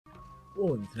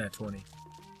Rolling with Nat 20.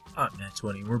 I'm Nat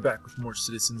 20, and we're back with more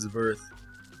Citizens of Earth.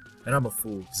 And I'm a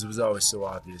fool, because it was always so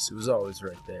obvious. It was always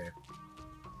right there.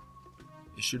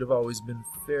 It should have always been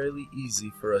fairly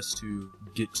easy for us to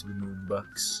get to the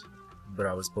Moonbucks. But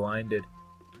I was blinded.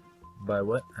 By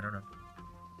what? I don't know.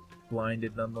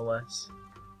 Blinded nonetheless.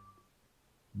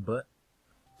 But,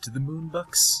 to the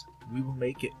Moonbucks, we will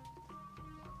make it.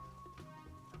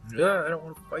 I don't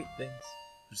want to fight things.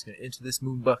 I'm just going to enter this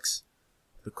Moonbucks.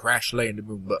 The crash landed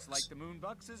Moonbucks. Looks like the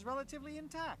Moonbucks is relatively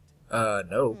intact.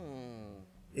 No.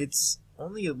 It's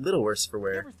only a little worse for You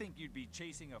wear. ever think you'd be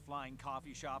chasing a flying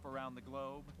coffee shop around the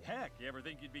globe? Heck, you ever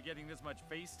think you'd be getting this much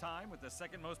face time with the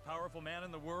second most powerful man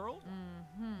in the world?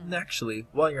 And actually,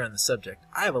 while you're on the subject,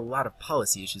 I have a lot of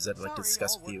policy issues I'd like to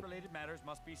discuss all with you. work-related matters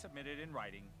must be submitted in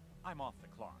writing. I'm off the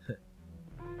clock.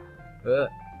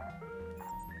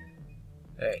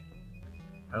 Hey,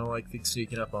 I don't like things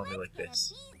sneaking up on me like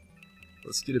this.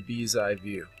 Let's get a bee's eye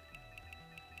view.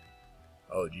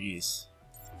 Oh, jeez.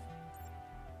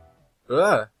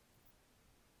 Well.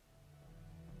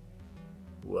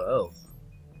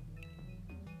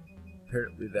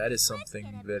 Apparently that is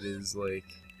something that is like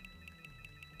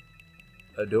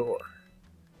a door.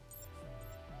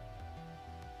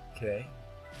 Okay.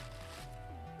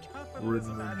 We're in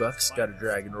the Moonbucks, got a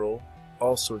dragon roll,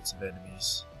 all sorts of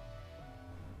enemies.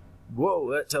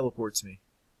 Whoa, that teleports me.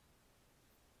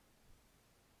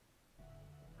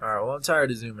 Alright, well I'm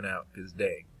tired of zooming out, because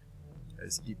dang, I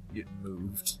just keep getting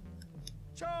moved.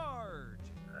 Charge!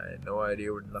 I have no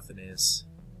idea where nothing is.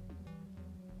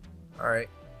 Alright,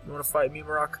 you wanna fight me,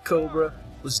 Maraca Cobra?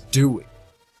 Let's do it.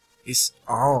 It's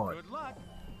on. Good luck.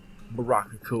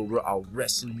 Maraca Cobra, I'll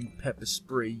wrestle you, pepper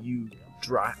spray you,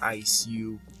 dry ice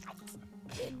you.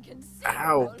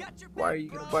 Ow! Why are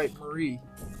you gonna bite Marie?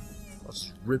 I'll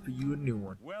just rip you a new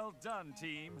one. Well done,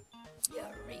 team.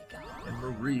 Eureka. And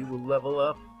Marie will level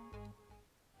up.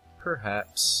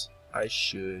 Perhaps I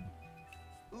should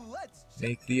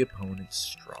make the opponents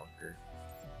stronger.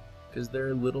 Because they're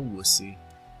a little wussy.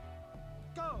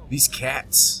 Go. These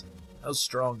cats! How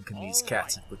strong can these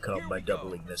cats have become by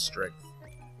doubling their strength?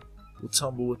 We'll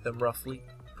tumble with them roughly,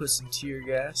 put some tear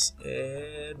gas,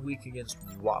 and weak against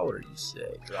water, you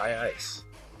say. Dry ice.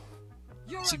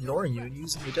 It's ignoring you and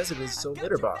using the desert as its own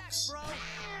litter box.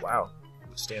 Wow,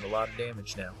 we stand a lot of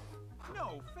damage now.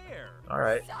 No fair.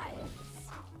 Alright.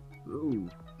 Ooh,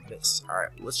 miss.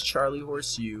 Alright, let's Charlie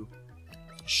Horse you,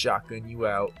 shotgun you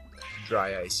out,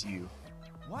 dry ice you.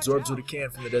 Absorbs what it can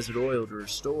from the desert oil to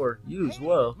restore you as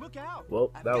well. Look out.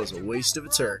 Well, that was a waste of a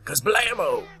turn, cause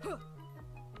blammo!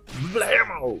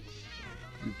 Blammo!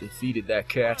 We've defeated that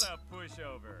cat. What a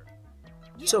pushover.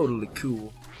 Totally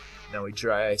cool. Now we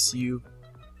dry ice you.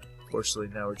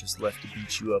 Fortunately, now we're just left to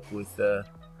beat you up with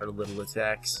our little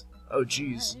attacks. Oh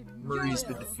jeez, Marie's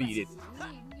been defeated.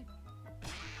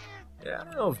 Yeah, I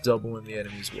don't know if doubling the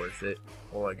enemy's worth it.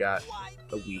 Well, I got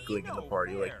a weakling in the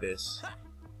party like this.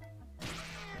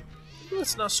 Maybe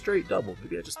let's not straight double.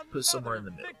 Maybe I just put somewhere in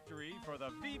the middle. Victory for the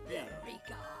VP.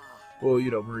 Eureka. Well,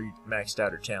 you know, Marie maxed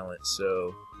out her talent,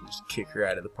 so we'll just kick her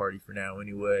out of the party for now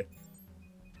anyway.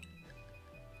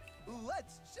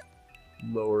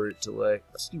 Lower it to like,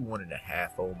 let's do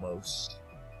 1.5 almost.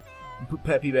 And put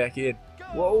Peppy back in.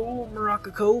 Whoa,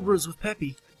 Maraca Cobras with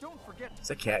Peppy. Don't forget. Is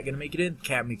that cat gonna make it in?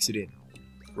 Cat makes it in.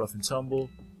 Rough and tumble.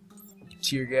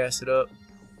 Tear gas it up.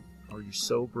 Oh, you're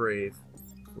so brave.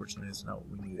 Fortunately, that's not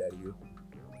what we need out of you.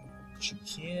 What you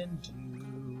can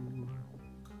do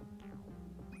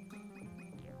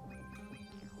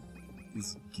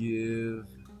is give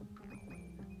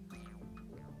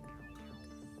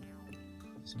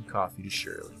some coffee to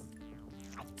Shirley.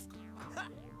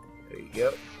 There you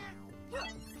go.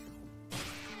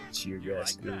 Tear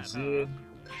gas goes in.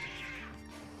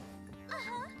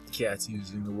 Cat's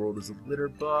using the world as a litter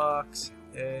box,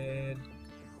 and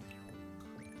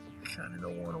kinda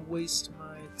don't want to waste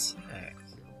my attack.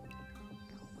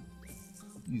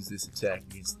 Use this attack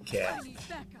against the cat.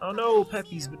 Oh no,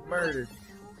 Peppy's been murdered.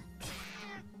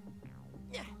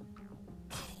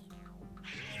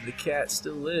 The cat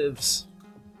still lives,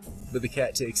 but the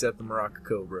cat takes out the Maraca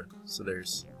Cobra, so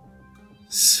there's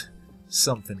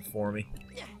something for me.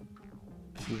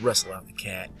 We'll wrestle out the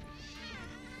cat,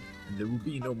 and there will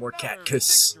be no more cat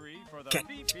kiss. Victory for the Cat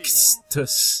VP.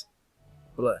 kiss.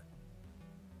 Blah.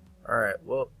 Alright,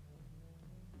 well,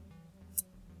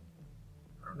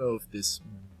 I don't know if this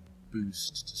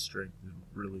boost to strength is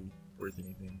really worth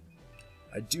anything.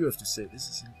 I do have to say, this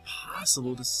is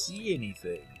impossible to see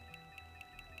anything.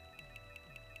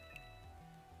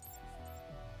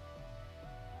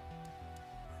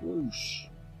 Whoosh.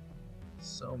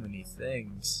 So many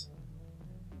things.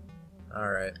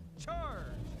 Alright, Charge!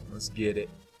 let's get it.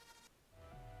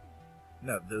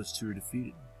 Now that those two are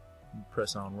defeated, we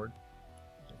press onward.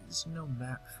 There's no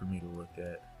map for me to look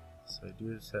at, so I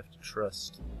do just have to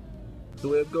trust the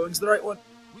way I'm going is the right one.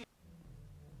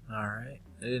 Alright,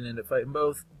 I didn't end up fighting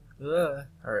both. Alright,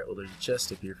 well there's a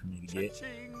chest up here for me to get.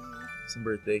 Cha-ching. Some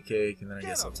birthday cake, and then I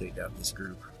guess I'll take out this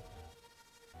group.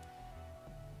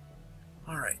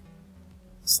 Alright,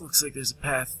 this looks like there's a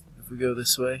path if we go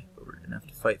this way, but we're gonna have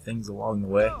to fight things along the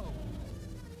way. Go.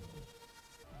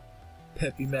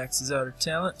 Peppy maxes out her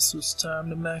talent, so it's time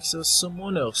to max out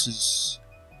someone else's.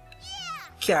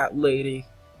 Cat lady.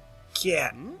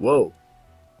 Cat. Whoa.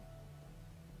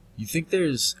 You think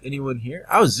there's anyone here?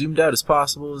 I was zoomed out as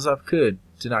possible as I could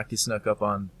to not get snuck up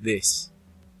on this.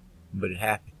 But it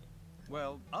happened.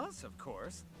 Well, us, of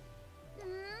course.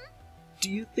 Do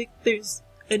you think there's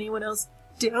anyone else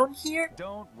down here?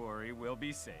 Don't worry, we'll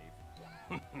be safe.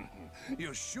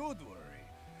 You should worry.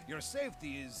 Your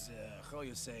safety is, how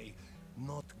you say,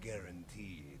 not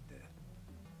guaranteed.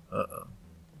 Uh-oh.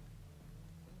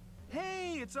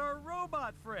 Hey, it's our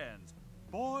robot friends.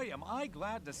 Boy, am I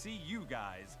glad to see you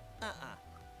guys.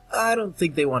 I don't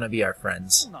think they want to be our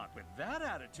friends. Not with that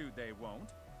attitude, they won't.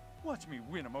 Watch me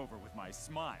win them over with my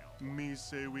smile. Me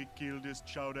say we kill this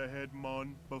chowderhead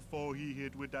mon before he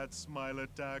hit with that smile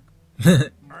attack.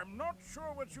 I'm not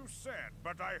sure what you said,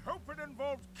 but I hope it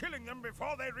involves killing them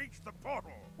before they reach the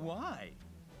portal. Why?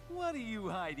 What are you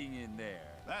hiding in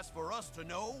there? That's for us to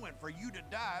know and for you to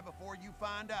die before you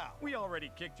find out. We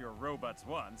already kicked your robots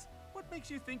once. What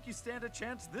makes you think you stand a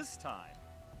chance this time?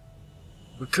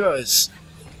 Because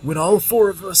when all four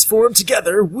of us form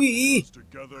together, we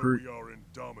Together we are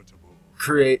indomitable.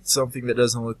 create something that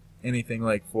doesn't look anything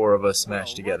like four of us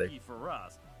smashed together. Lucky for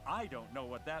us, I don't know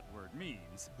what that word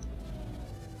means.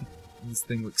 This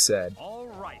thing looks sad. All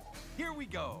right, here we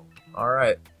go.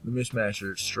 Alright, the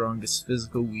Mishmasher, strongest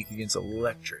physical, weak against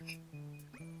electric.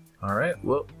 Alright,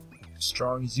 well,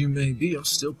 strong as you may be, I'm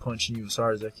still punching you as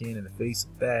hard as I can in the face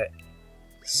with that.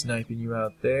 Sniping you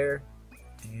out there.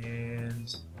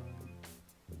 And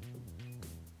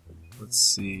let's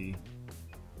see.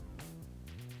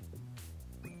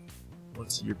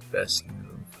 What's your best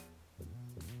move?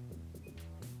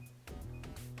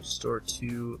 Restore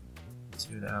 2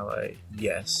 to an ally.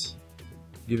 Yes.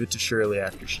 Give it to Shirley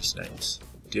after she snipes.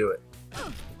 Do it.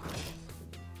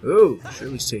 Ooh,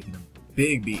 Shirley's taking a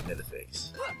big beating to the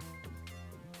face.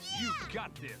 You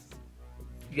got this.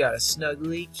 You got a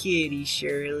snuggly kitty,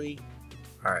 Shirley.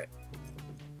 Alright.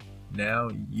 Now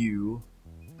you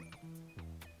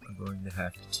are going to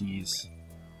have to tease.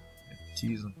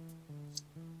 Tease them.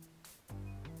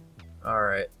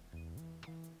 Alright.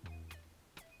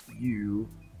 You're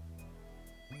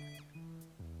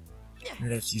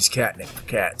gonna have to use catnip for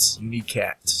cats. You need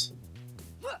cats.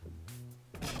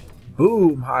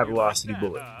 Boom! High velocity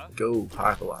bullet. Go,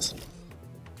 high velocity.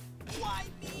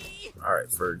 Alright,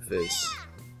 Ferg face.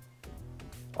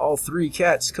 All 3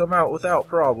 cats come out without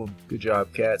problem. Good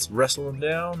job, cats. Wrestle them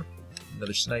down.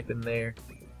 Another snipe in there.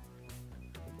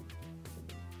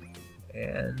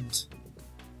 And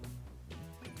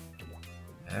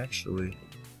actually,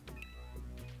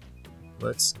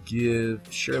 let's give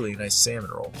Shirley a nice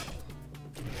salmon roll.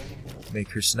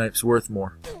 Make her snipes worth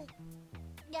more.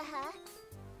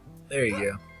 There you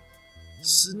go.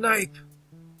 Snipe!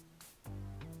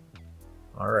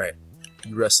 Alright.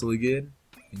 You wrestle again,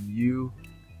 and you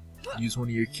use one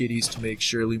of your kitties to make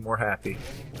Shirley more happy.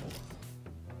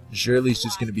 Shirley's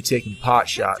just going to be taking pot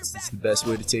shots. That's the best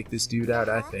way to take this dude out,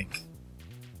 I think.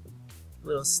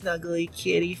 Little snuggly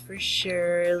kitty for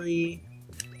Shirley.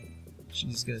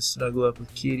 She's going to snuggle up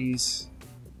with kitties.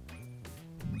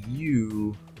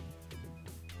 You...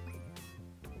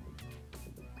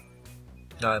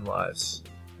 9 lives.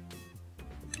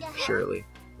 Shirley.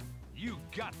 You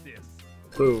got this.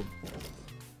 Boom.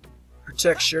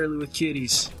 Protect Shirley with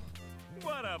kitties.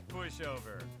 What a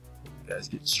pushover. You guys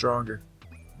get stronger.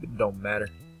 But it don't matter.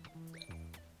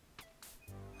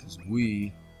 Because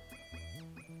we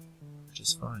are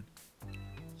just fine.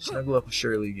 Snuggle up with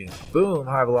Shirley again. Boom!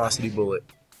 High velocity bullet.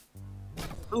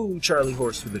 Ooh, Charlie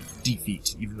Horse for the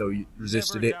defeat. Even though you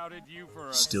resisted it,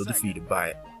 still defeated by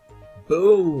it.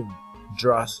 Boom!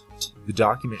 Dropped the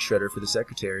document shredder for the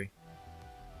secretary.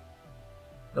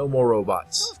 No more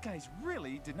robots. Those guys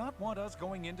really did not want us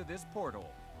going into this portal.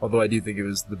 Although I do think it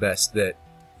was the best that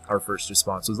our first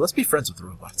response was, let's be friends with the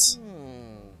robots.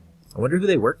 I wonder who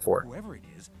they work for. Whoever it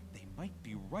is, they might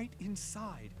be right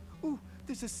inside. Ooh,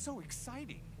 this is so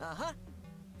exciting.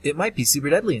 It might be super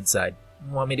deadly inside.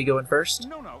 Want me to go in first?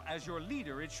 No, as your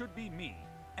leader, it should be me.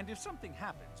 And if something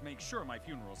happens, make sure my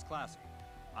funeral's classy.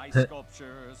 Ice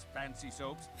sculptures, fancy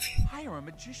soaps. Hire a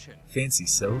magician. Fancy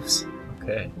soaps?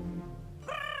 Okay.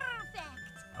 Perfect.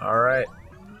 Alright.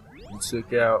 We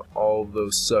took out all of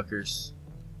those suckers.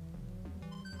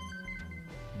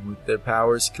 And with their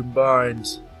powers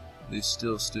combined, they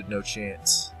still stood no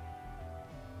chance.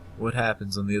 What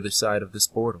happens on the other side of this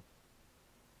portal?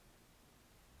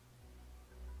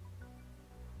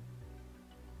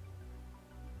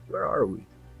 Where are we?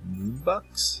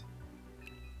 Moonbucks?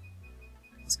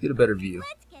 Let's get a better view.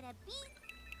 Let's get a beat.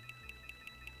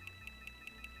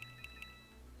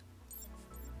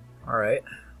 Alright.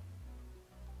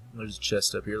 There's a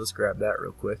chest up here. Let's grab that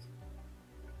real quick.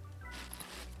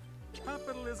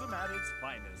 Capitalism at its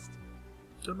finest.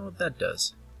 Don't know what that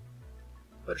does.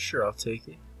 But sure, I'll take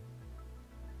it.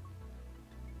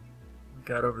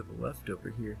 Got over to the left over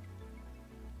here.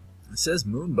 It says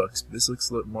Moonbucks, but this looks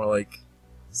a little more like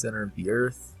center of the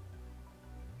earth.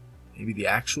 Maybe the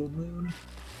actual moon?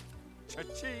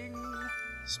 Cha-ching!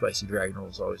 Spicy dragon roll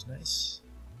is always nice.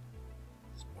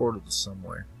 It's a portal to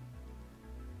somewhere.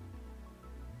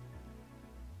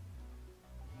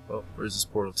 Oh, where does this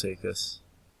portal take us?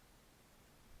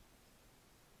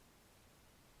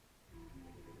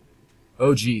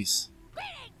 Oh, jeez.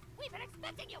 Greetings! We've been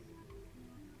expecting you.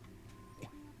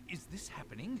 Is this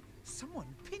happening? Someone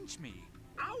pinch me.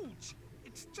 Ouch!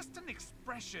 It's just an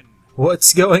expression.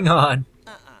 What's going on?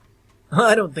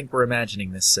 I don't think we're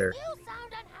imagining this, sir. You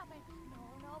sound unhappy.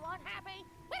 No, unhappy.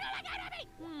 We don't like unhappy.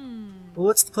 Well,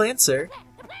 what's the plan, sir?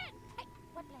 The plan. Hey,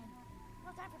 what plan?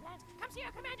 No time for plans. Come see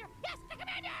our commander. Yes, the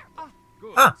commander. Ah,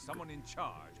 good. Ah. Someone in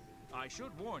charge. I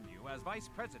should warn you, as vice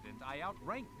president, I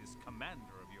outrank this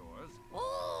commander of yours.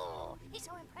 Ooh, he's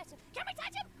so impressive. Can we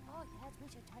touch him? Oh, yes, we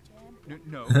should touch him.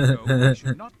 No, we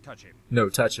should not touch him. No,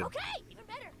 touch him. Okay, even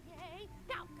better. Yay.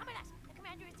 Now, come with us. The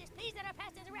commander is displeased at our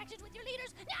past interactions with your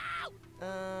leaders.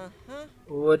 No!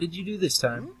 What did you do this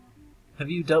time? Have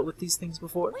you dealt with these things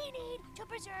before? We need to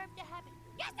preserve the happy.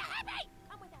 Yes, the happy!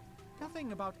 Come with us.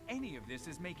 Nothing about any of this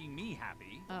is making me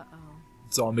happy.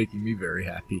 It's all making me very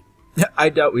happy. I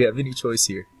doubt we have any choice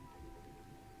here.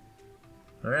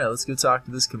 Alright, let's go talk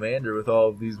to this commander with all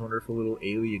of these wonderful little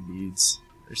alien dudes.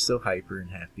 They're so hyper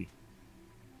and happy.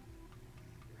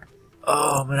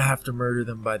 Oh, I'm gonna have to murder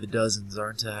them by the dozens,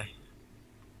 aren't I?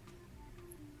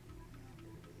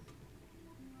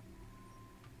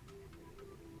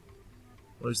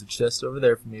 Well, there's a chest over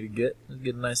there for me to get. Let's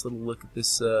get a nice little look at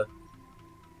this,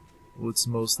 what's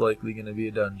most likely gonna be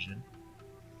a dungeon.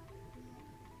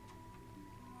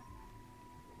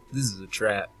 This is a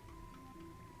trap.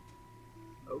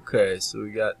 Okay, so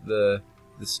we got the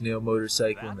snail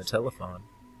motorcycle and the telephone.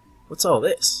 What's all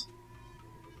this?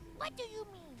 What do you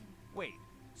mean? Wait,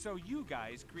 so you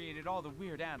guys created all the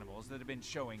weird animals that have been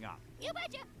showing up? You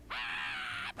betcha.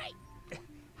 Happy!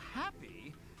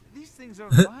 Happy? These things are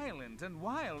violent and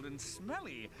wild and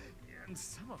smelly, and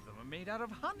some of them are made out of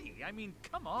honey. I mean,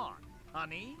 come on,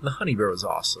 honey. The honey bear was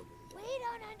awesome. We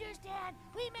don't understand.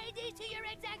 We made these to your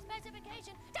exact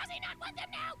specification. Does he not want them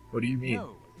now? What do you mean?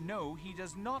 No, he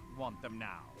does not want them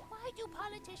now. Why do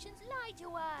politicians lie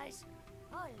to us?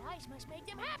 Our lies must make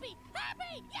them happy.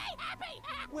 Happy! Yay, happy!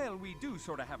 Well, we do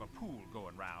sort of have a pool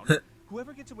going round.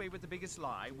 Whoever gets away with the biggest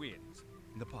lie wins.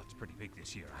 The pot's pretty big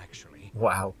this year, actually.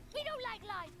 Wow. We don't like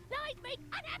lies. Lies make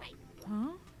unhappy.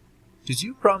 Did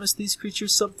you promise these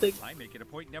creatures something? I make it a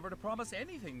point never to promise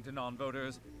anything to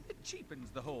non-voters. It cheapens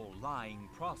the whole lying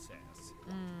process.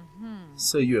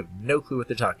 So you have no clue what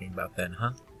they're talking about then,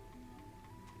 huh?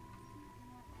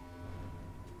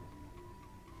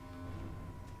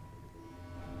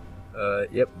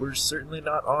 Yep, we're certainly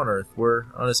not on Earth. We're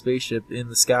on a spaceship in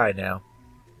the sky now.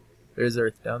 There's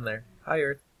Earth down there. Hi,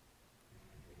 Earth.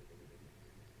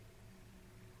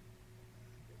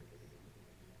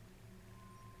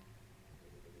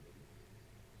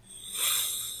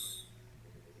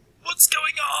 What's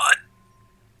going on?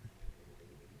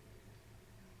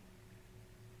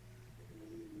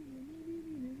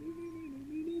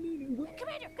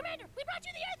 Commander, we brought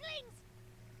you the Earthlings.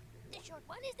 The short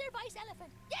one is their vice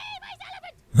elephant. Yay, vice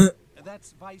elephant!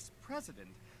 That's vice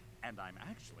president, and I'm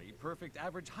actually perfect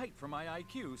average height for my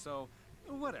IQ, so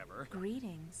whatever.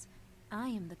 Greetings. I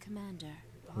am the commander.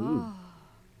 Ooh.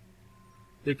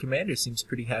 Their commander seems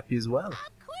pretty happy as well.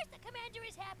 Of course the commander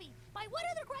is happy. By what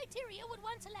other criteria would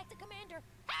one select a commander?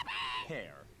 Happy!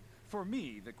 Hair. For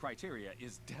me, the criteria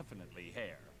is definitely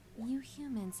hair. You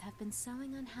humans have been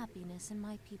sowing unhappiness in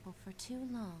my people for too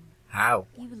long. How?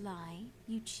 You lie,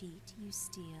 you cheat, you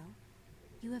steal.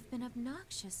 You have been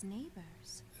obnoxious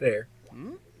neighbors. Fair.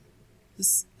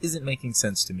 This isn't making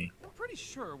sense to me. I'm pretty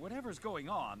sure whatever's going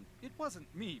on, it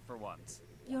wasn't me for once.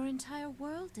 Your entire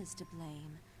world is to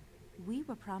blame. We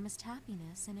were promised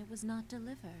happiness and it was not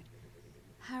delivered.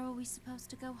 How are we supposed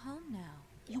to go home now?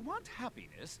 You want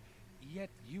happiness, yet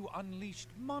you unleashed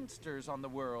monsters on the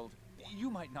world. You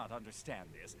might not understand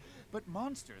this, but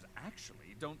monsters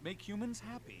actually don't make humans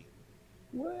happy.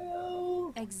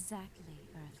 Well... Exactly,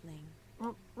 Earthling.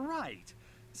 Right.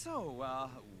 So,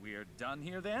 we're done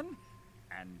here then?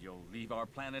 And you'll leave our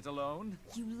planet alone?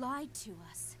 You lied to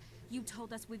us. You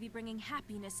told us we'd be bringing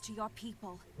happiness to your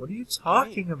people. What are you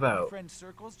talking Hey, about? My friend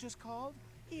Circles just called.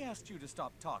 He asked you to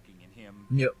stop talking in him.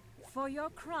 Yep. For your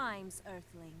crimes,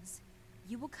 Earthlings,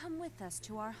 you will come with us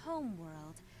to our home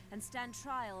world and stand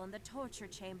trial in the torture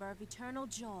chamber of eternal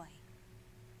joy.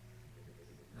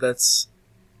 That's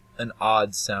an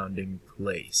odd-sounding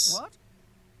place. What?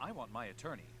 I want my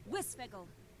attorney. Wisfiggle,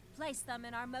 place them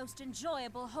in our most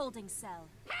enjoyable holding cell.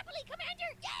 Happily, Commander!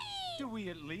 Yay! Do we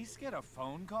at least get a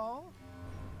phone call?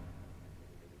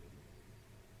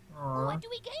 Aww. What do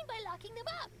we gain by locking them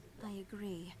up? I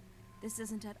agree. This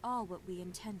isn't at all what we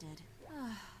intended.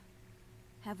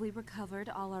 Have we recovered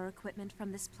all our equipment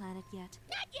from this planet yet?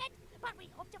 Not yet, but we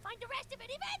hope to find the rest of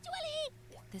it eventually!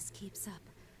 If this keeps up,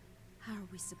 how are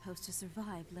we supposed to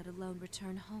survive, let alone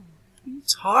return home? What are you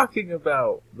talking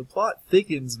about? The plot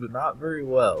thickens, but not very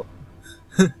well.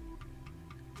 At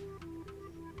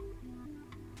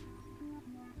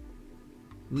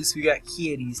least we got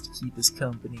kitties to keep us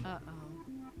company. Uh-oh.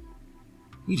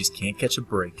 We just can't catch a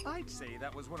break. I'd say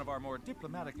that was one of our more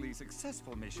diplomatically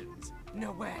successful missions.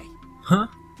 No way. Huh?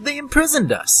 They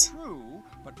imprisoned us! True,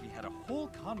 but we had a whole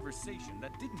conversation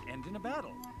that didn't end in a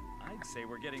battle. I'd say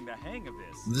we're getting the hang of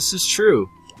this. This is true.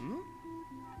 Hmm?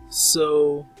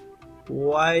 So,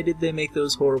 why did they make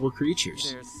those horrible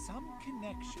creatures? There's some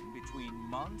connection between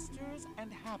monsters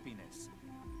and happiness.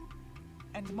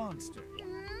 And monsters.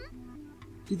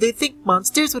 Did they think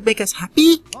monsters would make us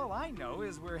happy? All I know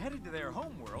is we're headed to their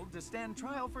homeworld to stand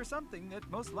trial for something that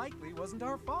most likely wasn't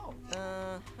our fault.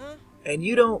 And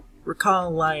you don't recall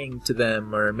lying to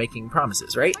them or making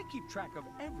promises, right? I keep track of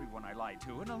everyone I lied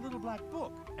to in a little black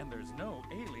book, and there's no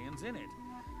aliens in it.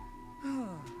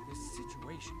 This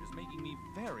situation is making me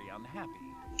very unhappy.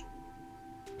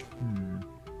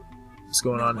 What's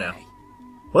going on now?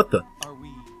 What the? Are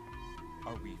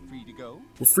we free to go?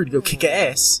 We're free to go kick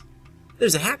ass.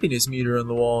 There's a happiness meter on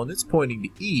the wall and it's pointing to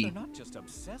E. They're not just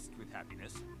obsessed with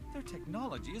happiness. Their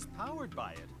technology is powered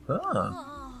by it.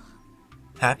 Huh.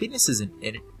 Happiness is an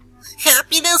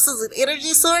Happiness is an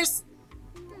energy source?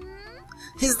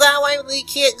 Is that why we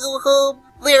can't go home?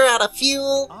 We're out of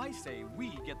fuel. I say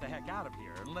we get the heck out of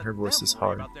here and let Her voice them is worry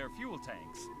hard. about their fuel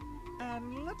tanks.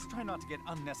 And let's try not to get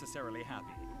unnecessarily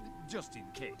happy, just in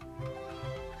case.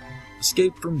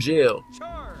 Escape from jail.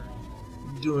 Charge!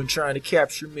 Doing trying to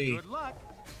capture me. Good luck.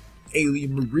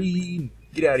 Alien Marine.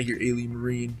 Get out of here, Alien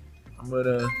Marine. I'm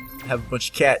gonna have a bunch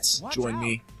of cats Watch join out.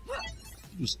 me.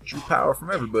 Just drew power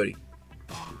from everybody.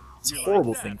 It's a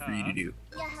horrible thing for you to do.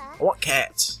 I want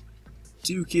cats.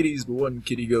 2 kitties, but 1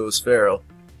 kitty goes feral.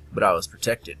 But I was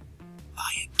protected by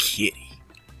a kitty.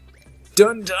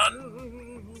 Dun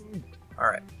dun!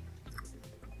 Alright.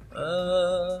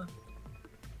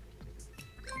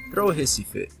 Throw a hissy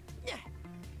fit.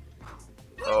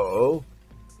 Oh.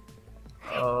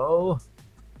 Oh.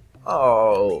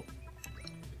 Oh.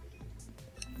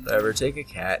 Ever take a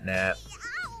cat nap?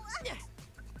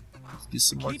 Let's get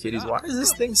some more Keep it kitties. up. Why is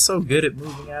this thing so good at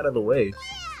moving out of the way?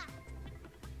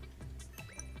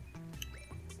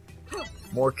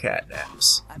 More cat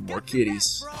naps. More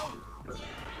kitties.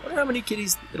 I wonder how many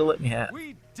kitties it'll let me have.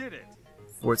 We did it.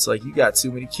 Before it's like, you got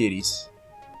too many kitties.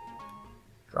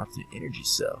 Dropped an energy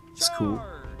cell. It's cool.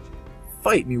 Charge.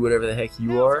 Fight me, whatever the heck you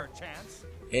Now's are. our chance.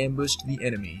 Ambushed the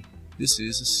enemy. This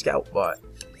is a scout bot.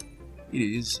 It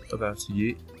is about to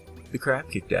get the crap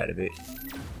kicked out of it.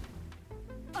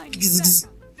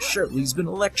 Shirley's been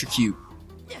electrocuted.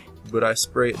 But I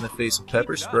spray it in the face with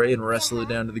pepper spray and wrestle it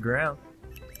down to the ground.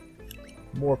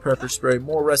 More pepper spray,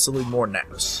 more wrestling, more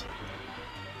naps.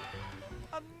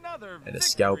 Another And a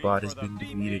scout victory bot for has the been VV.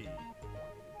 defeated.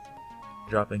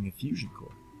 Dropping a fusion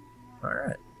core.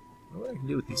 Alright. What do I can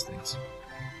do with these things?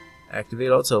 Activate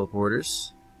all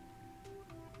teleporters.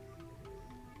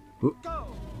 Oop. Go.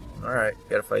 Alright,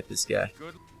 gotta fight this guy.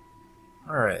 Good.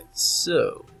 Alright,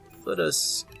 so let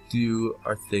us do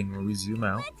our thing where we zoom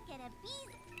out. Let's get a bees.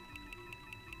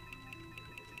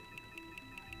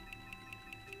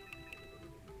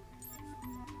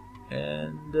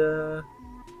 And, no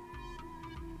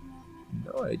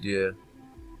idea.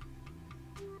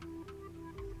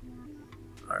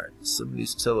 Alright, some of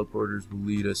these teleporters will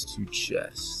lead us to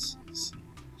chests. Let's see.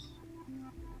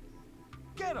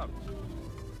 Get him.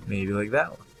 Maybe like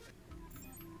that one.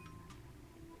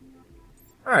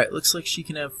 Alright, looks like she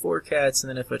can have 4 cats, and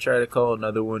then if I try to call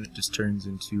another one, it just turns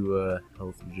into a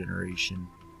health regeneration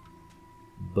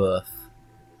buff.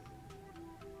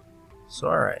 So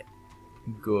alright,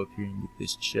 go up here and get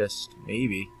this chest,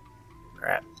 maybe.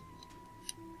 Crap.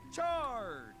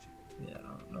 Charge! Yeah, I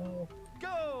don't know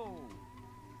Go!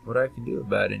 what I can do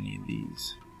about any of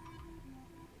these.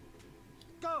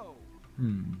 Go!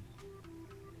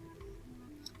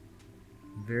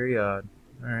 Very odd.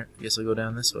 Alright, I guess I'll go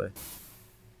down this way.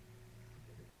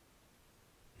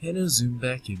 And it'll zoom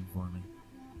back in for me.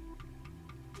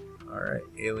 Alright,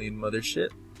 alien mothership.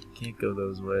 Can't go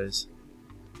those ways.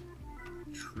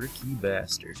 Tricky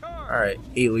bastard. Alright,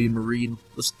 alien marine.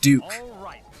 Let's duke.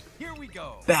 Alright, here we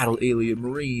go. Battle alien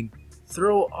marine.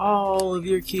 Throw all of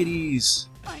your kitties.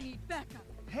 I need backup.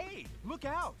 Hey, look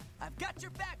out! I've got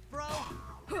your back, bro.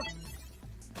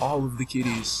 All of the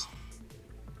kitties.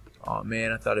 Aw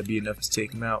man, I thought it'd be enough to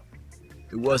take him out.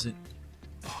 It wasn't.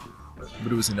 But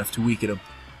it was enough to weaken him.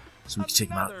 So we can take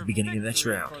him out at the beginning of the next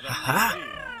round. Haha!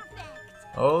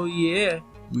 Oh yeah!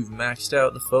 We've maxed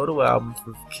out the photo album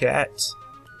for cats.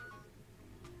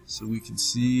 So we can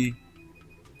see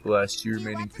the last 2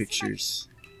 remaining pictures.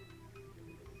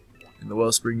 In the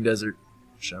Wellspring Desert,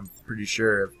 which I'm pretty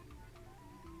sure of.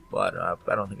 Well,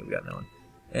 I don't think I've gotten that one.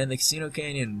 And the Casino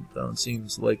Canyon, though it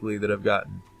seems likely that I've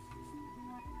gotten.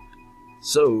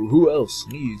 So, who else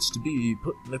needs to be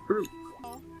put in the group?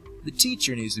 The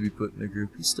teacher needs to be put in the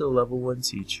group. He's still a level 1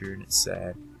 teacher, and it's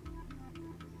sad.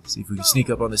 See if we can sneak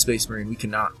up on the Space Marine. We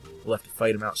cannot. We'll have to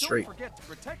fight him out straight. Don't forget to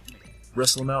protect me.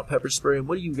 Wrestle him out, pepper spray him.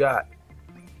 What do you got?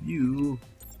 You...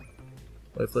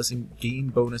 Life lesson, gain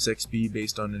bonus XP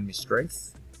based on enemy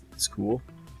strength. That's cool.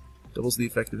 Doubles the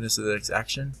effectiveness of the next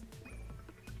action.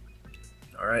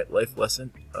 Alright, life lesson.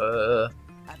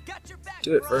 I've got your back,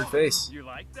 Do it, bro. Ferg Face. You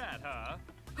like that, huh?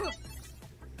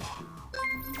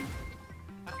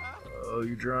 Oh,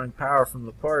 you're drawing power from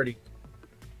the party.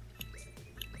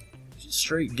 Just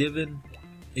straight giving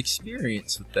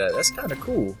experience with that. That's kind of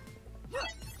cool.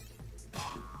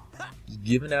 Just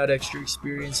giving out extra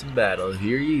experience in battle.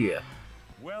 Here you go.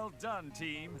 Well done,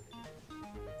 team.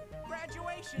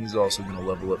 Graduation. He's also going to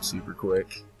level up super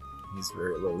quick. He's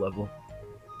very low level.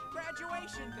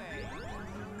 Graduation day.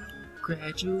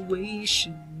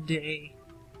 Graduation day.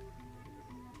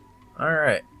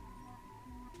 Alright.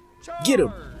 Get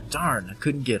him! Darn, I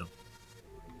couldn't get him.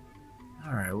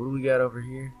 Alright, what do we got over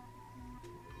here?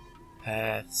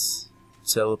 Paths.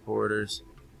 Teleporters.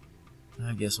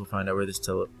 I guess we'll find out where this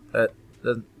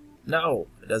doesn't... No!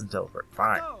 It doesn't teleport.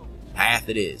 Fine. Go. Path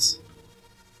it is.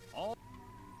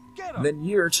 Get 'em. And then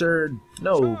your turn.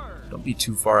 No, Charge. don't be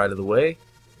too far out of the way.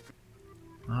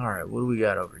 Alright, what do we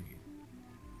got over here?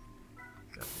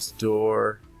 Got this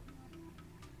door.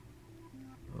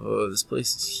 Oh, this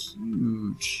place is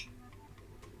huge.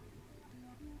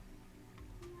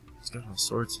 It's got all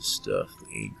sorts of stuff.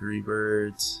 The Angry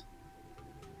Birds.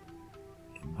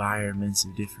 Environments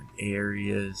of different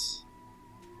areas.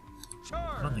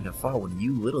 I don't think I fought one of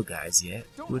you little guys yet.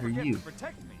 Don't What are forget you? to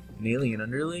protect me. An alien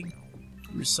underling?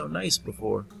 You were so nice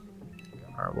before.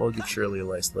 Alright, well, I'll give Shirley a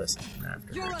nice lesson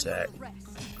after You're her under attack.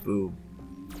 arrest. Boom.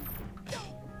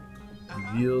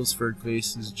 Reveals Ferg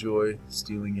Face's joy,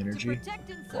 stealing energy. Protect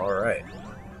and serve. Alright.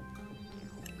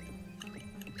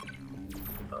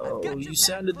 Oh, you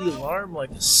sounded the alarm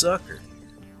like a sucker.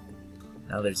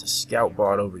 Now there's a scout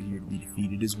bot over here to be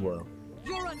defeated as well.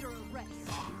 You're under arrest.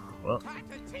 Well, Time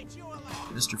to teach you a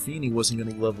lesson. Mr. Feeney wasn't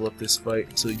going to level up this fight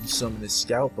until you summon this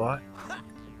scout bot.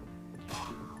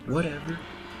 Whatever.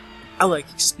 I like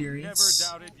Never experience.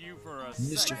 doubted you for a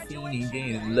Mr. second. Feeney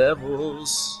gaining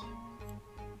levels.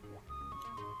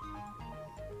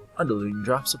 Underling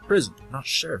drops a prism. Not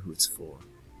sure who it's for.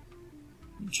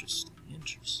 Interesting,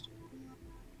 interesting.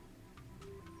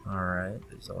 Alright,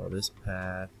 there's all this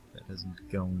path that doesn't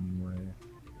go anywhere.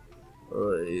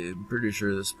 I'm pretty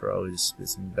sure this probably just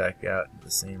spits me back out into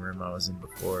the same room I was in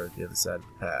before at the other side of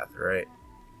the path, right?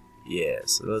 Yeah,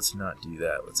 so let's not do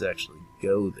that. Let's actually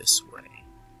go this way.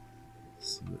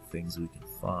 See what things we can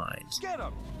find. Get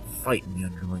 'em. Fight me,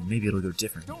 underling. Maybe it'll go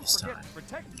differently Don't this forget time. to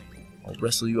protect me. I'll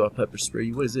wrestle you, I'll pepper spray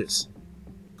you. What is this?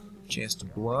 Chance to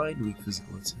blind, weak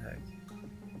physical attack.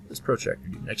 This protractor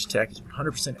do? Next attack is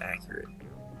 100% accurate.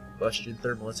 Combustion,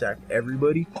 thermal attack,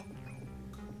 everybody.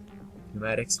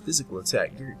 Pneumatics, physical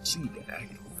attack, guaranteed to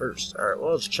act first. Alright, well,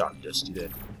 I'll just chalk dust you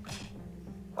then.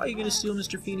 Why are you gonna steal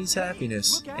Mr. Feeney's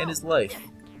happiness and his life?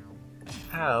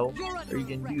 How are you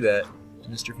gonna do that to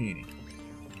Mr. Feeney?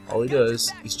 All he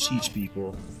does is teach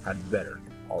people how to be better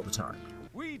all the time.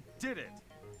 We did it.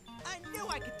 I knew knew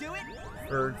I could do it.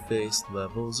 Bird face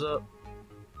levels up.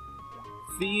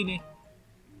 Feeny,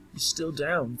 you still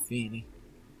down, Feeny?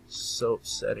 So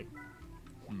upsetting.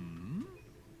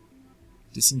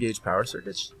 Disengage power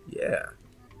circuits? Yeah.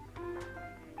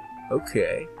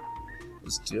 Okay.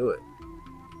 Let's do it.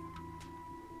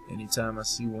 Anytime I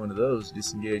see one of those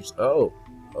disengaged. Oh,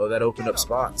 that opened up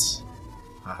spots.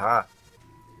 Haha.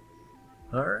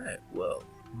 Alright, well,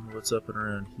 I don't know what's up and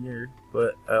around here,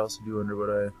 but I also do wonder what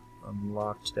I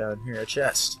unlocked down here. A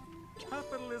chest.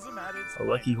 Capitalism at its A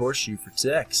lucky horseshoe for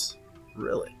Tex.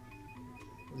 Really?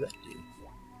 What does that do?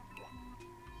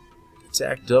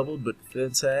 Attack doubled, but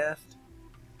defense halved?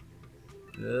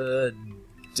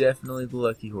 Definitely the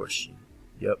lucky horseshoe.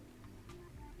 Yep.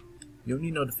 You don't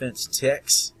need no defense,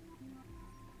 Tex.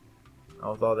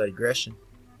 Not with all that aggression.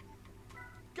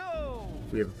 Go!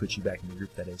 If we ever put you back in the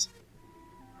group, that is.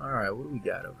 Alright, what do we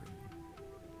got over here?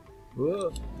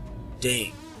 Whoa!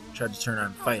 Dang. Tried to turn on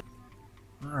and fight.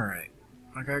 Alright.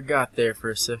 Like I got there for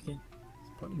a second.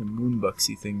 There's plenty of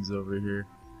moonbucksy things over here.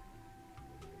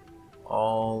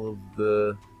 All of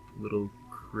the little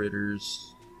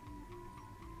critters.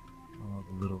 All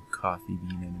the little coffee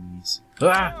bean enemies.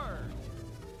 Ah!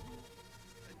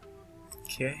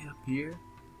 Okay, up here.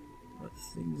 What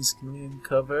things can we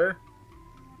uncover?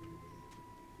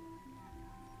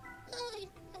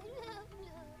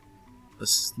 A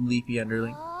sleepy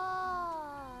underling.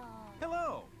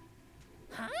 Hello.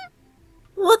 Huh?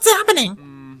 What's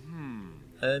happening?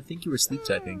 I think you were sleep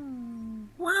typing.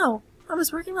 Wow, I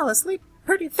was working while asleep.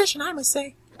 Pretty efficient, I must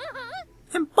say.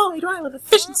 And boy, do I love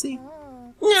efficiency.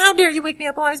 How dare you wake me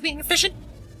up while I was being efficient?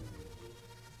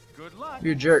 Good luck.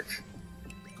 You're a jerk.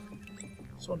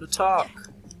 Just wanted to talk.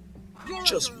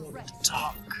 Just wanted to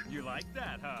talk. You like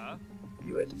that, huh?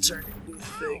 You had to turn it into a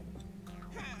thing.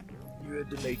 You had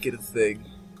to make it a thing.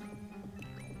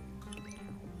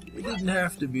 It didn't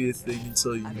have to be a thing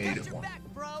until you made it one.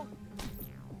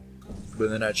 But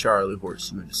then I Charlie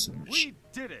horse you into submission. We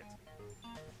did it.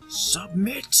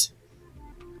 Submit!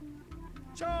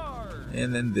 Charge.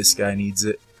 And then this guy needs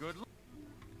it. Good luck.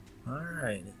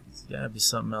 Alright, there's gotta be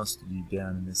something else to do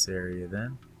down in this area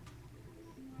then.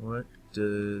 What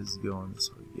does going this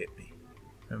way get me?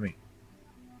 Come here.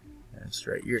 That's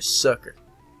right, you're a sucker.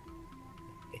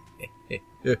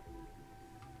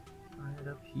 Right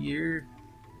up here,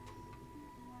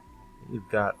 we've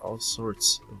got all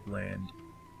sorts of land.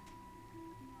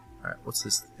 Alright, what's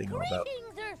this thing all about?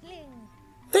 Greetings, Earthling.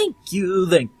 Thank you,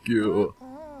 thank you.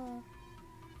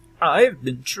 I've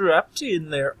been trapped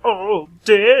in there all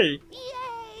day.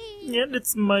 Yay! And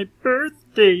it's my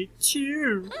birthday,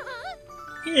 too.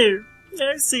 Here,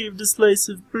 I saved a slice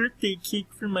of birthday cake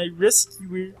for my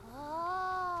rescuer.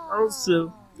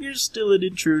 Also, you're still an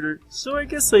intruder, so I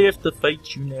guess I have to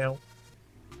fight you now.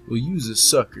 Well, you's a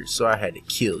sucker, so I had to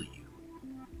kill you.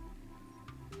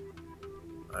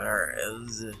 Alright,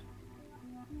 what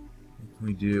can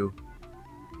we do?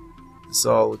 This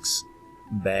all looks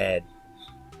bad.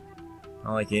 I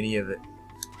don't like any of it.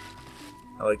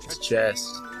 I like this chest,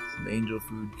 some angel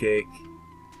food cake,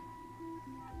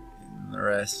 and the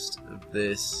rest of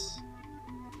this.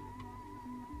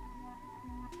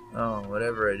 Oh,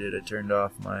 whatever I did, I turned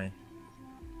off my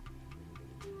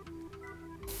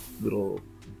little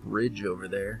bridge over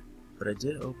there. But I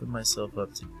did open myself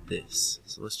up to this.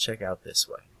 So let's check out this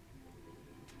way.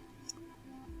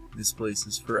 This place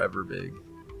is forever big.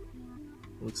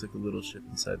 It looks like a little ship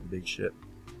inside the big ship.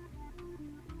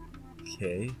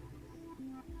 Okay.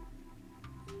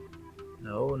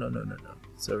 No.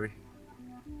 It's over here.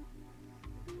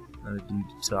 Another dude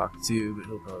to talk to, but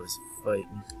he'll probably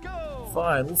fight me. Go.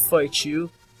 Fine, we'll fight you.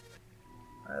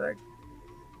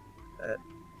 That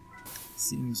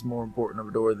seems more important of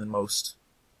a door than most.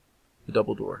 The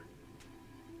double door.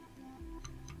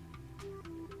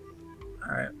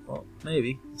 Alright, well,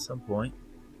 maybe, at some point.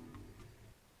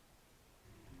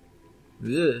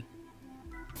 Ugh.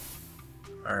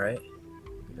 Alright,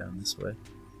 go down this way.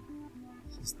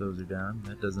 Since those are down,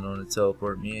 that doesn't want to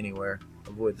teleport me anywhere.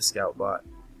 Avoid the scout bot.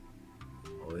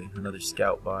 Oh, wait, another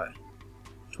scout bot.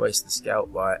 Twice the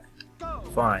scout bot.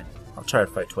 Fine, I'll try to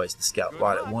fight twice the scout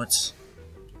bot at once.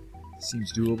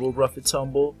 Seems doable. Rough and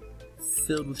tumble,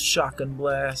 filled with shotgun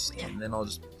blast, and then I'll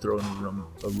just throw in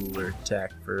a ruler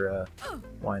attack for,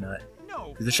 why not?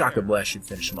 Because the shotgun blast should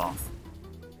finish him off.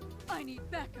 I need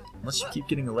backup. Unless you keep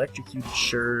getting electrocuted,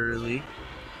 surely.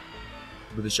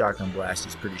 But the shotgun blast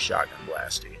is pretty shotgun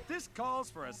blasty. This calls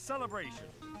for a celebration.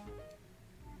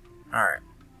 Alright,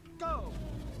 Go.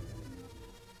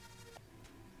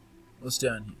 what's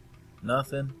down here?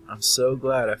 Nothing. I'm so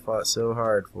glad I fought so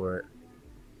hard for it.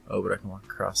 Oh, but I can walk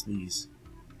across these.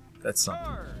 That's something.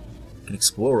 Charge. can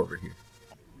explore over here.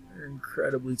 There are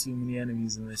incredibly too many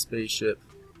enemies in this spaceship.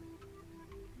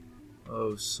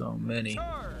 Oh, so many.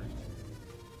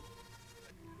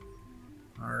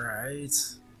 Alright.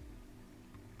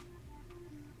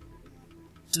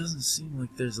 Doesn't seem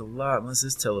like there's a lot unless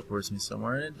this teleports me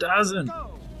somewhere, and it doesn't!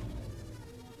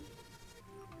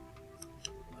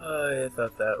 I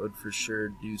thought that would for sure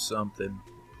do something.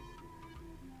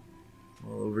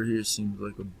 Well, over here seems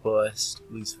like a bust,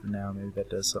 at least for now. Maybe that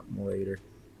does something later.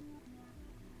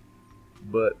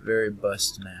 But very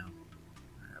bust now.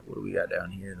 Alright, what do we got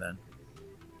down here then?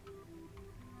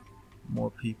 More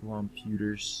people on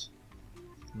pewters.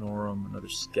 Ignore them. Another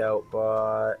scout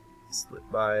bot. Slip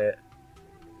by it.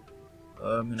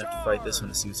 I'm gonna have to fight this one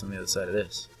to see what's on the other side of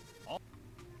this.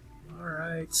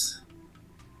 Alright.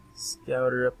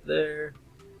 Scouter up there.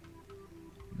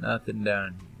 Nothing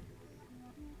down here.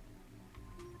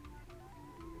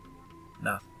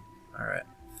 Nothing. Alright.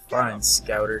 Fine,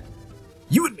 Scouter.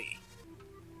 You and me!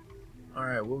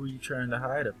 Alright, what were you trying to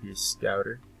hide up here,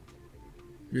 Scouter?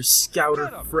 Your Scouter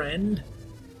friend?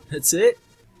 That's it?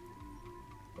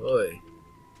 Oi.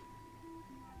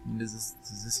 Does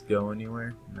this go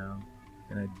anywhere? No.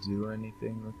 Can I do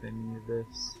anything with any of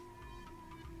this?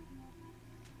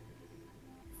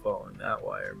 Following that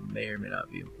wire may or may not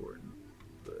be important,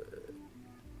 but it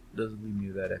does lead me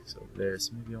to that X over there,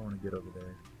 so maybe I want to get over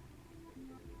there.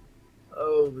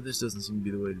 Oh, but this doesn't seem to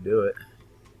be the way to do it.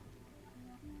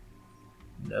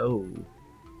 No.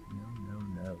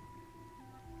 No.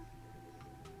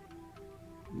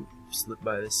 Oop, slip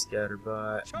by this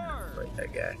scatterbot. Fight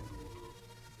that guy.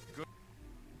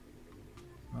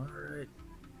 Alright.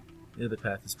 The other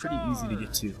path is pretty easy to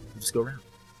get to. We'll just go around.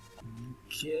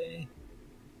 Okay.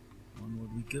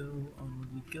 Onward we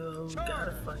go.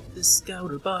 Gotta fight this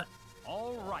scouter bot.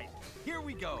 Alright, here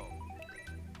we go.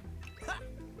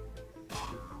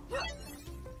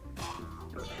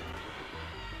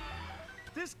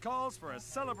 This calls for a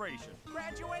celebration.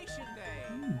 Graduation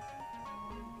day.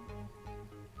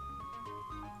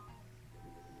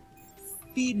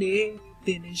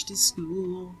 Finished his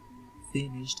school.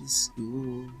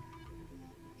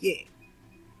 Yeah.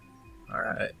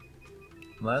 Alright.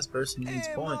 Last person needs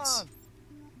points.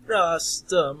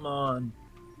 Rastamon.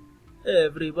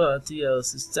 Everybody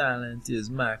else's talent is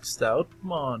maxed out,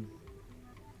 mon.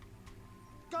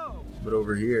 Go. But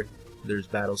over here, there's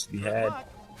battles to be had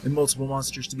and multiple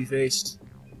monsters to be faced.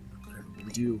 Whatever do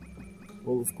we do?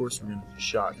 Well, of course we're gonna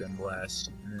shotgun blast,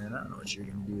 and I don't know what you're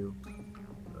gonna do.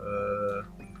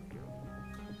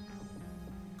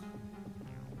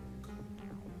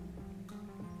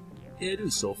 Yeah,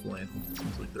 do Soulful Anthem.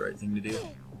 Seems like the right thing to do.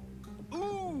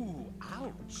 Ooh,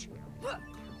 ouch.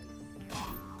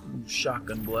 Ooh,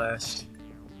 Shotgun Blast.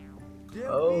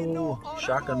 Oh,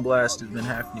 Shotgun Blast has been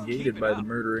half negated by the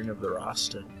murdering of the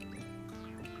Rasta.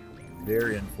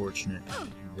 Very unfortunate.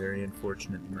 Very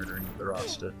unfortunate murdering of the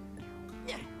Rasta.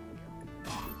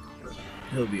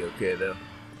 He'll be okay though.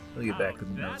 He'll get back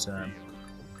in no time.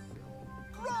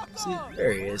 See,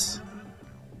 there he is.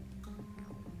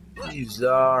 He's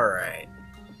alright.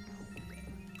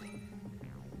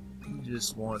 He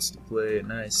just wants to play a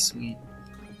nice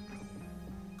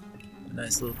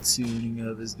little tuning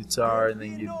of his guitar and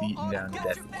then get beaten down to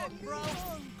death again.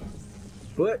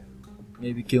 But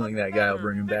maybe killing that guy will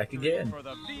bring him back again.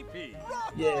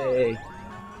 Yay!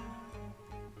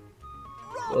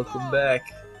 Welcome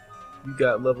back. You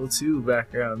got level 2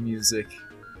 background music.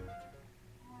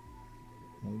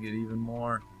 We'll get even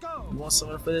more. You want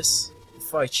someone for this? We'll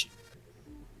fight you.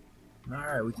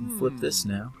 Alright, we can flip this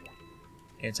now.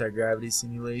 Anti-gravity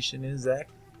simulation is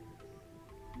active.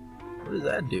 What does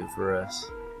that do for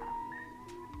us?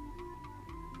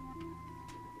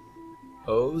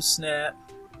 Oh snap.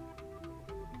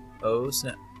 Oh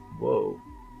snap. Whoa.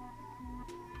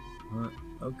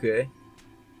 Okay.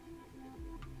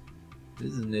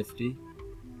 This is nifty.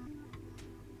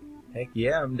 Heck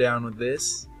yeah, I'm down with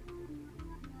this.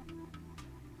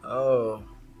 Oh.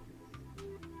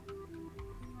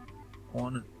 I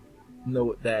wanna know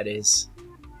what that is.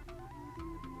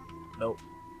 Nope.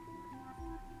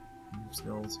 I'm just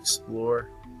gonna explore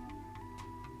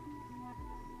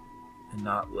and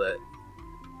not let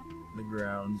the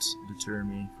ground deter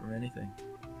me from anything.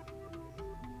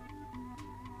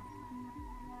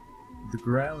 The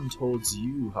ground holds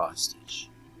you hostage,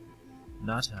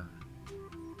 not I.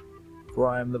 For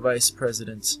I am the vice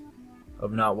president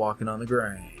of not walking on the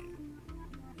ground.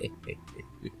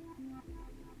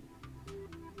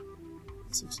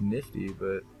 This looks nifty,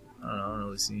 but I don't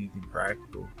really see anything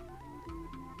practical.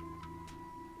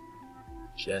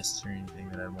 Chests or anything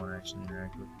that I'd want to actually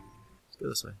interact with. Let's go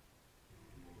this way.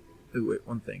 Ooh, wait,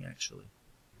 one thing actually.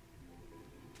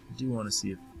 I do want to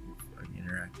see if I can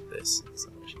interact with this in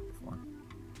some way, shape, or form.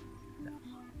 No.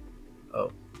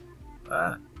 Oh.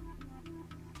 Ah.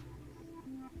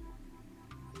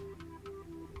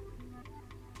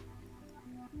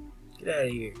 Get out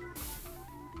of here.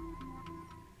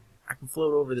 I can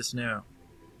float over this now.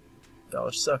 Y'all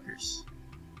are suckers.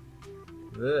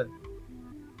 Ugh.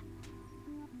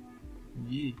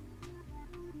 Yeah.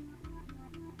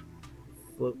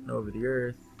 Floating over the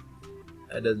earth.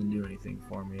 That doesn't do anything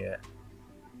for me yet.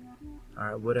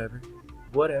 Alright, whatever.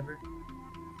 Whatever.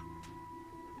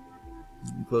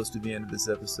 Getting close to the end of this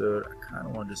episode. I kind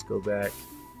of want to just go back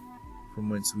from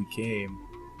whence we came,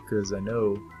 because I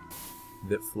know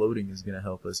that floating is going to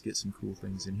help us get some cool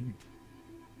things in here.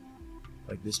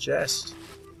 Like this chest.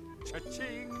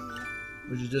 Cha-ching!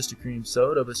 Which is just a cream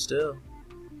soda, but still.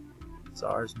 It's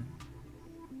ours, man.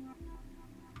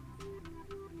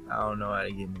 I don't know how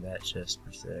to get into that chest,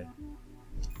 per se.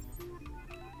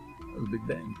 That was a big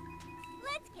bang.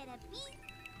 Let's get a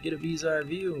beat. Get a bee's eye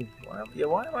view.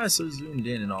 Why am I so zoomed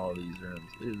in all of these rooms?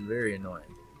 It is very annoying.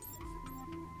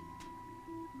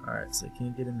 Alright, so I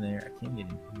can't get in there. I can't get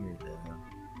in here, though.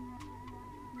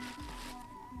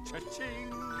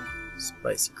 Cha-ching!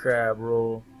 Spicy crab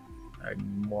roll. I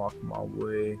can walk my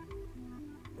way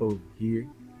over here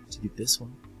to get this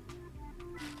one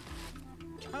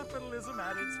Capitalism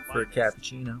at its for a finest.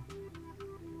 cappuccino.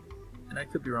 And I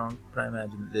could be wrong, but I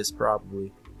imagine that this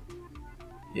probably,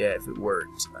 yeah, if it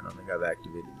worked. I don't think I've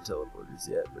activated the teleporters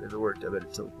yet, but if it worked, I better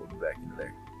teleport me back into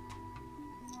there.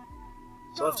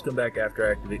 So I'll have to come back after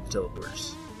I activate the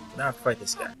teleporters. Now I have to fight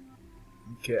this guy.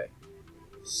 Okay.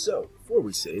 So, before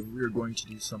we save, we are going to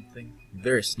do something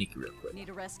very sneaky real quick. Need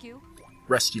a rescue?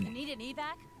 Rescue You me. need an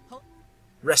evac?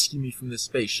 Rescue me from this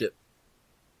spaceship.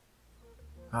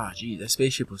 Ah, gee, that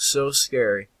spaceship was so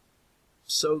scary.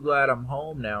 So glad I'm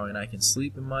home now and I can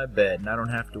sleep in my bed and I don't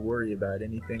have to worry about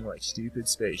anything like stupid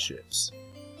spaceships.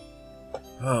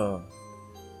 Oh.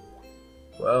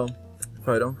 Well, if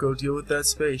I don't go deal with that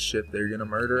spaceship, they're gonna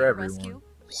murder everyone. Rescue?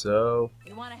 So,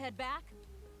 You want to head back?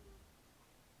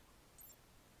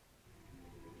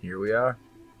 here we are.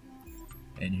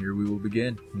 And here we will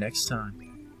begin next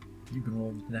time. You've been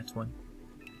rolling with Nat 20.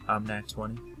 I'm Nat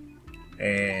 20.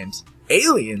 And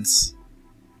aliens!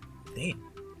 Damn.